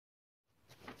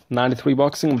93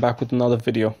 Boxing, I'm back with another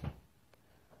video.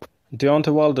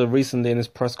 Deontay Wilder recently in his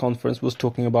press conference was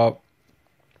talking about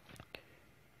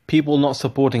people not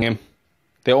supporting him.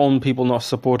 Their own people not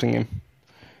supporting him.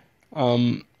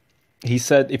 He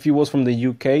said if he was from the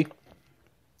UK,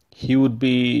 he would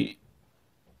be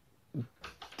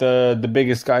the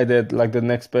biggest guy there, like the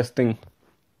next best thing.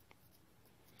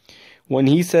 When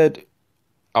he said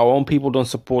our own people don't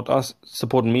support us,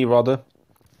 support me rather,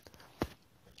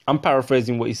 I'm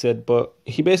paraphrasing what he said, but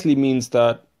he basically means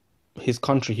that his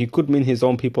country, he could mean his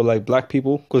own people, like black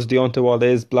people, because Deontay Wilder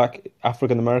is black,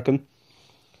 African American.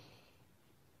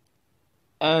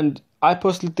 And I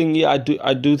personally think, yeah,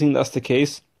 I do think that's the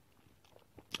case.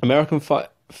 American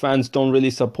fans don't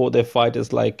really support their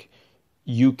fighters like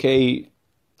UK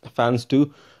fans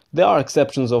do. There are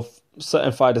exceptions of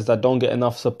certain fighters that don't get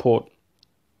enough support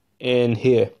in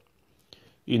here.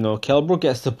 You know, Kell Brook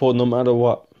gets support no matter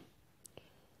what.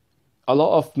 A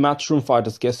lot of matchroom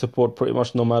fighters get support pretty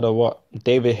much no matter what.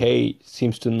 David Haye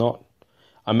seems to not.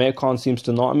 Amir Khan seems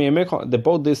to not. I mean, Amir Khan, they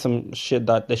both did some shit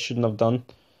that they shouldn't have done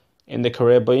in their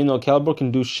career. But, you know, Kell Brook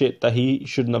can do shit that he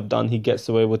shouldn't have done. He gets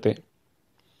away with it.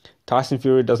 Tyson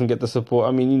Fury doesn't get the support.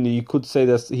 I mean, you know, you could say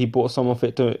that he brought some of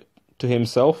it to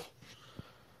himself.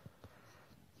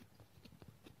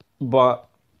 But,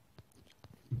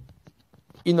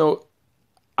 you know,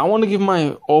 I want to give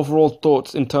my overall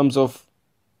thoughts in terms of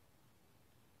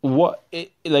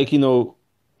like, you know,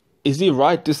 is he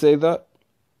right to say that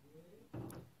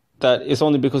it's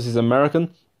only because he's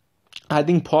American? I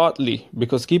think partly,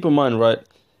 because keep in mind, right,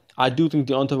 I do think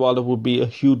Deontay Wilder would be a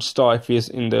huge star if he is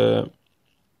in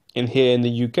here in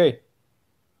the UK.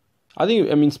 I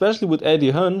mean, especially with Eddie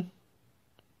Hearn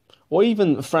or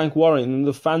even Frank Warren,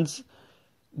 the fans,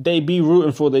 they be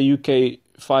rooting for the UK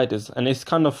fighters, and it's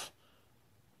kind of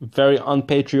very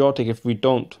unpatriotic if we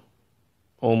don't.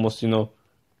 Almost, you know,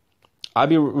 I'd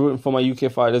be rooting for my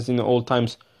UK fighters in the old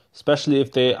times, especially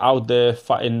if they're out there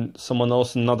fighting someone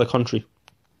else in another country.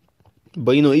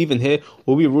 But, you know, even here,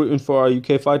 we'll be rooting for our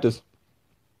UK fighters.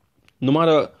 No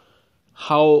matter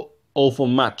how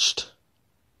overmatched,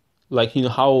 like, you know,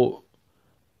 how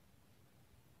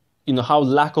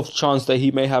lack of chance that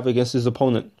he may have against his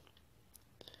opponent.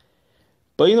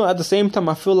 But, you know, at the same time,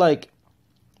 I feel like,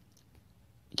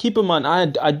 keep in mind,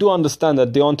 I do understand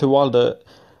that Deontay Wilder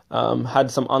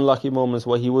had some unlucky moments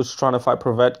where he was trying to fight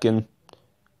Povetkin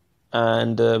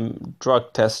and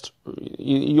drug test.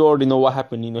 You already know what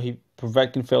happened. You know,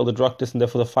 Povetkin failed the drug test and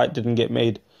therefore the fight didn't get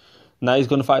made. Now he's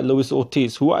going to fight Luis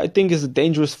Ortiz, who I think is a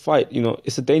dangerous fight. You know,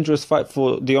 it's a dangerous fight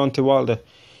for Deontay Wilder.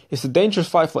 It's a dangerous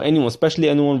fight for anyone, especially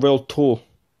anyone real tall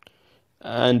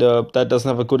and that doesn't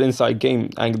have a good inside game.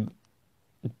 And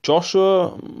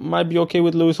Joshua might be okay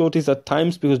with Luis Ortiz at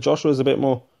times because Joshua is a bit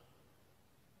more,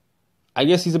 I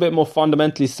guess he's a bit more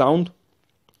fundamentally sound.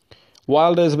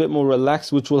 Wilder is a bit more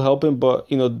relaxed, which will help him, but,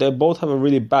 you know, they both have a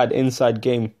really bad inside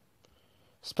game.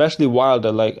 Especially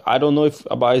Wilder. Like, I don't know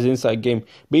about his inside game.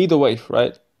 But either way,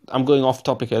 right? I'm going off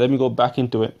topic here. Let me go back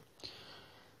into it.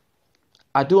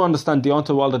 I do understand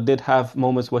Deontay Wilder did have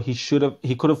moments where he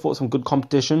could have fought some good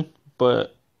competition,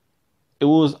 but it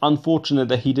was unfortunate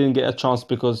that he didn't get a chance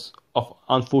because of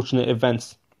unfortunate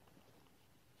events.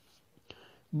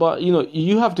 But, you know,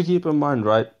 you have to keep in mind,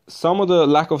 right? Some of the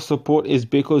lack of support is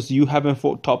because you haven't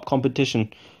fought top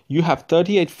competition. You have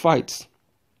 38 fights.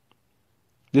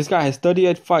 This guy has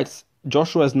 38 fights.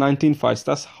 Joshua has 19 fights.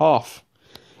 That's half.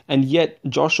 And yet,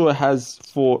 Joshua has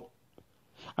fought...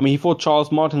 I mean, he fought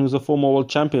Charles Martin, who's a former world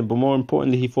champion. But more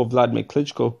importantly, he fought Vladimir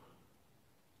Klitschko.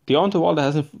 Deontay Wilder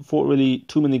hasn't fought really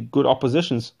too many good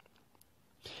oppositions.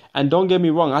 And don't get me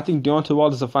wrong, I think Deontay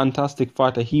Wilder is a fantastic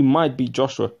fighter. He might beat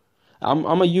Joshua. I'm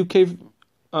a UK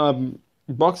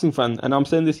boxing fan, and I'm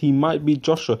saying this, he might beat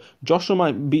Joshua. Joshua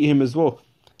might beat him as well.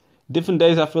 Different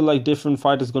days I feel like different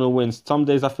fighters going to win. Some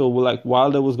days I feel like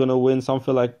Wilder was going to win.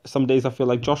 Some days I feel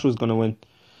like Joshua's going to win.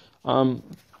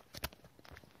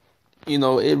 You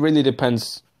know, it really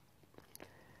depends.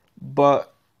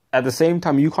 But at the same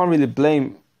time, you can't really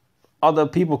blame other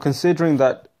people, considering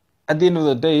that at the end of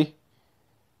the day,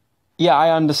 yeah,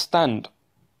 I understand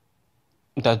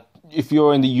that if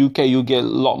you're in the UK, you get a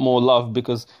lot more love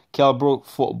because Kell Brook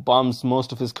fought bums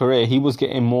most of his career. He was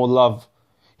getting more love.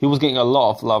 He was getting a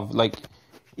lot of love. Like,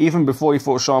 even before he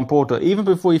fought Sean Porter, even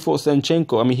before he fought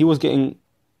Senchenko, I mean, he was getting...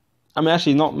 I mean,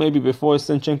 actually, not maybe before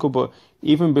Senchenko, but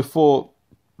even before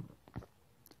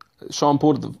Sean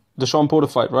Porter, the Sean Porter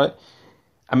fight, right?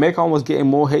 Amir Khan was getting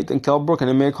more hate than Kell Brook, and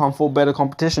Amir Khan fought better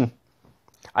competition.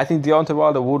 I think Deontay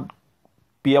Wilder would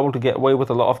be able to get away with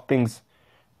a lot of things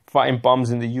fighting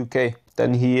bums in the UK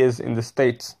than he is in the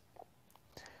States.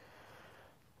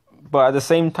 But at the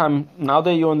same time, now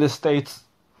that you're in the States,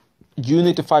 you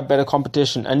need to fight better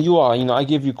competition, and you are. I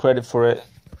give you credit for it.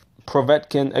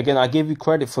 Provetkin, again, I give you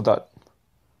credit for that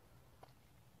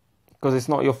because it's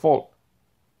not your fault.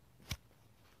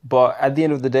 But at the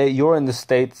end of the day, you're in the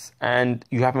States and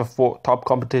you haven't fought top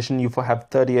competition. You have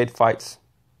 38 fights.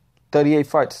 38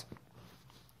 fights.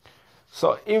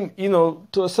 So,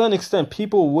 to a certain extent,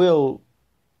 people will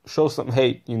show some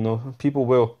hate, people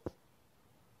will.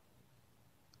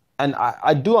 And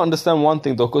I do understand one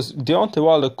thing, though, because Deontay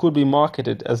Wilder could be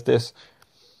marketed as this,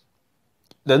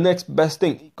 the next best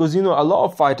thing. Because, a lot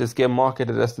of fighters get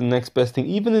marketed as the next best thing,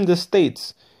 even in the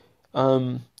States.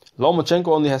 Lomachenko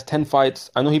only has 10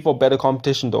 fights. I know he fought better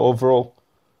competition, though, overall.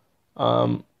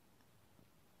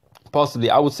 Possibly,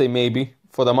 I would say maybe.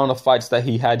 For the amount of fights that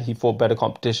he had, he fought better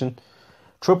competition.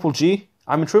 Triple G,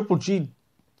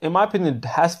 in my opinion,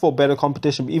 has fought better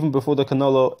competition even before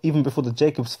the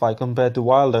Jacobs fight compared to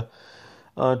Wilder.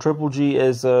 Triple G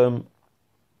is,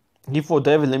 he fought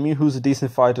David Lemieux, who's a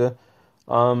decent fighter.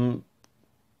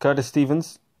 Curtis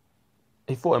Stevens,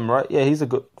 he fought him, right? Yeah, he's a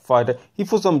good fighter. He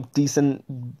fought some decent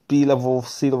B-level,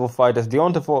 C-level fighters.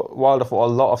 Deontay Wilder fought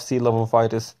a lot of C-level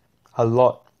fighters. A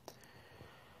lot.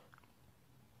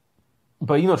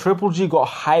 But, Triple G got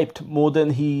hyped more than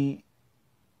he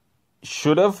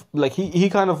should have. Like, he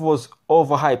kind of was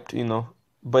overhyped,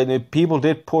 But people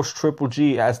did push Triple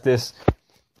G as this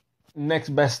next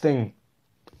best thing.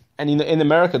 And, in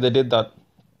America, they did that.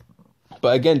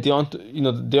 But again,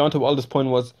 Deontay Wilder's point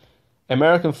was,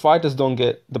 American fighters don't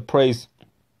get the praise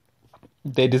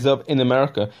they deserve in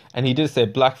America. And he did say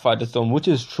black fighters don't, which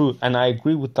is true. And I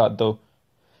agree with that, though.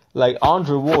 Like,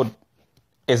 Andre Ward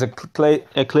is a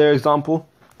clear example.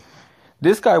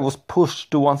 This guy was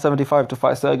pushed to 175 to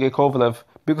fight Sergey Kovalev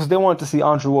because they wanted to see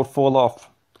Andre Ward fall off.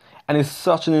 And it's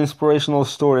such an inspirational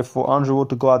story for Andre Ward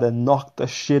to go out and knock the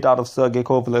shit out of Sergey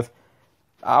Kovalev.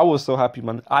 I was so happy,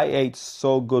 man. I ate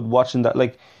so good watching that.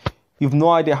 Like, you've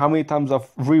no idea how many times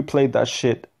I've replayed that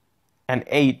shit and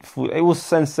ate food. It was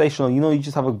sensational. You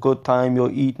just have a good time.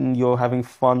 You're eating. You're having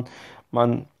fun.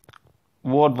 Man,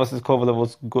 Ward versus Kovalev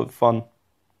was good fun.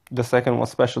 The second one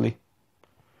especially.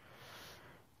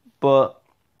 But,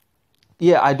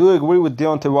 yeah, I do agree with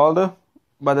Deontay Wilder.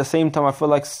 But at the same time, I feel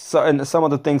like some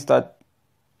of the things that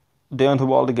Deontay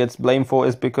Wilder gets blamed for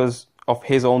is because of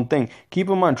his own thing. Keep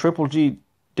in mind, Triple G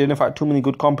didn't fight too many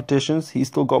good competitions. He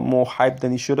still got more hype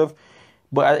than he should have.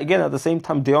 But again, at the same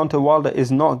time, Deontay Wilder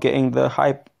is not getting the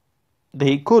hype that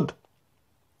he could.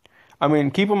 I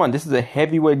mean, keep in mind, this is a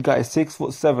heavyweight guy,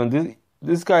 6'7".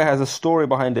 This guy has a story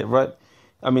behind it, right?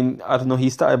 I mean, I don't know, he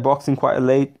started boxing quite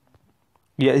late.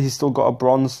 Yet he's still got a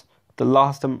bronze. The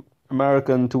last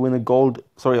American to win a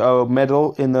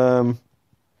medal in the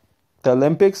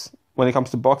Olympics when it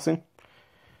comes to boxing.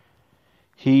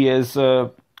 He is,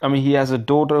 he has a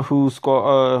daughter who's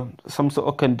got some sort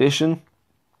of condition.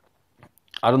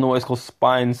 I don't know what it's called,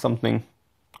 spine something.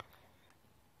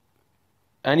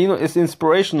 And, it's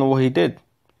inspirational what he did.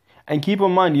 And keep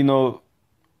in mind,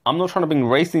 I'm not trying to bring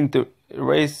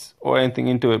race or anything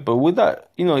into it, but with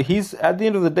that, he's, at the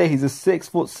end of the day, he's a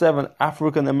 6'7"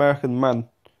 African American man.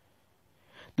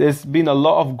 There's been a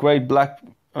lot of great black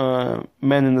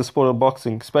men in the sport of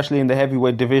boxing, especially in the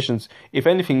heavyweight divisions. If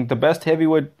anything, the best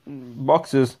heavyweight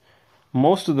boxers,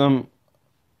 most of them,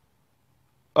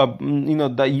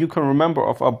 that you can remember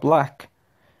of are black.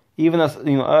 Even as,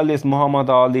 early as Muhammad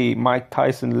Ali, Mike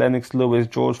Tyson, Lennox Lewis,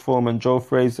 George Foreman, Joe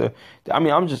Frazier. I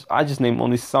mean, I just named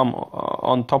only some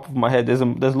on top of my head. There's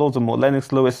loads of more.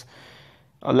 Lennox Lewis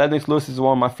is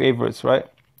one of my favorites, right?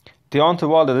 Deontay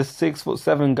Wilder, this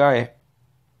 6'7" guy,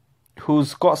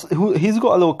 he's got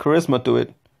a little charisma to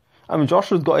it. I mean,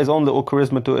 Joshua's got his own little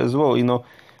charisma to it as well,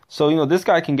 So, this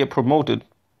guy can get promoted.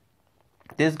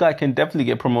 This guy can definitely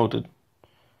get promoted.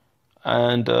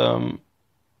 And,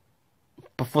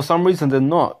 but for some reason they're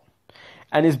not.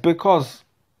 And it's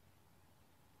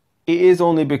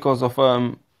only because of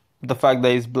the fact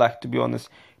that he's black, to be honest.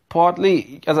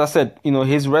 Partly, as I said,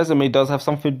 his resume does have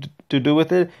something to do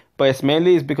with it, but it's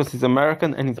mainly because he's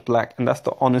American and he's black, and that's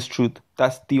the honest truth.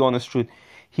 That's the honest truth.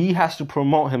 He has to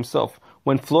promote himself.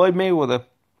 When Floyd Mayweather,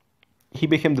 he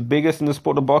became the biggest in the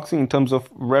sport of boxing in terms of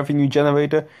revenue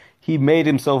generator, he made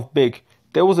himself big.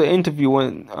 There was an interview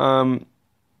when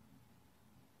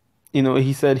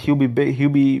he said he'll be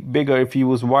bigger if he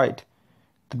was white,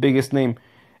 the biggest name.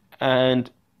 And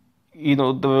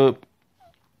the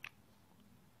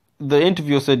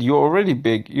interviewer said, "You're already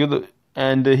big.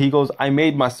 And he goes, "I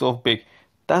made myself big."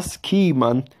 That's key,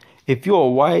 man. If you're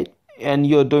white and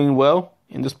you're doing well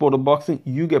in the sport of boxing,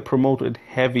 you get promoted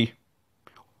heavy.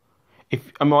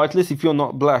 Or at least if you're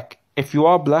not black. If you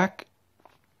are black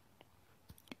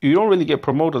You don't really get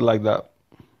promoted like that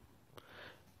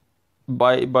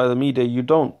by the media. You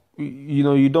don't.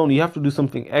 You don't. You have to do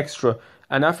something extra.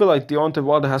 And I feel like Deontay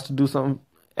Wilder has to do some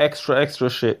extra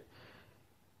shit.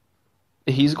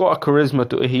 He's got a charisma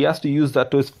to it. He has to use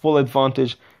that to his full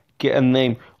advantage, get a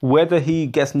name. Whether he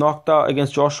gets knocked out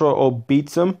against Joshua or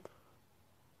beats him,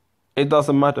 it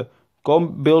doesn't matter. Go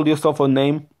build yourself a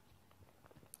name.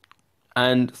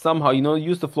 And somehow,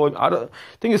 use the Floyd. I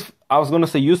was gonna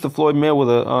say use the Floyd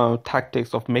Mayweather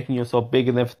tactics of making yourself big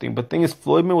and everything. But the thing is,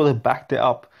 Floyd Mayweather backed it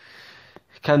up.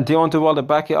 Can Deontay Wilder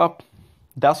back it up?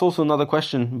 That's also another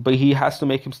question. But he has to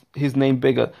make his name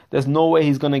bigger. There's no way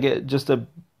he's gonna get just a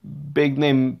big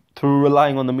name through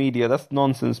relying on the media. That's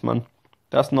nonsense, man.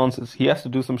 That's nonsense. He has to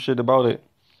do some shit about it.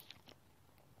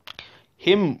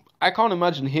 I can't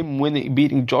imagine him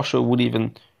beating Joshua would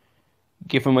even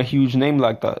give him a huge name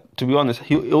like that. To be honest,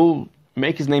 he'll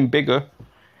make his name bigger,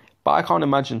 but I can't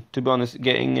imagine, to be honest,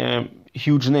 getting a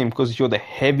huge name because you're the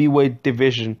heavyweight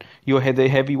division. You're the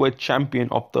heavyweight champion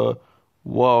of the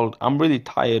world. I'm really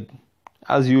tired,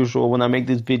 as usual, when I make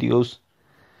these videos.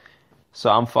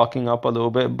 So I'm fucking up a little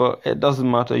bit, but it doesn't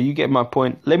matter. You get my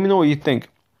point. Let me know what you think.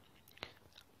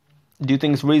 Do you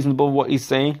think it's reasonable what he's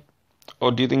saying?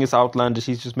 Or do you think it's outlandish?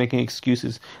 He's just making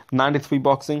excuses. 93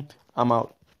 Boxing, I'm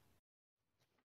out.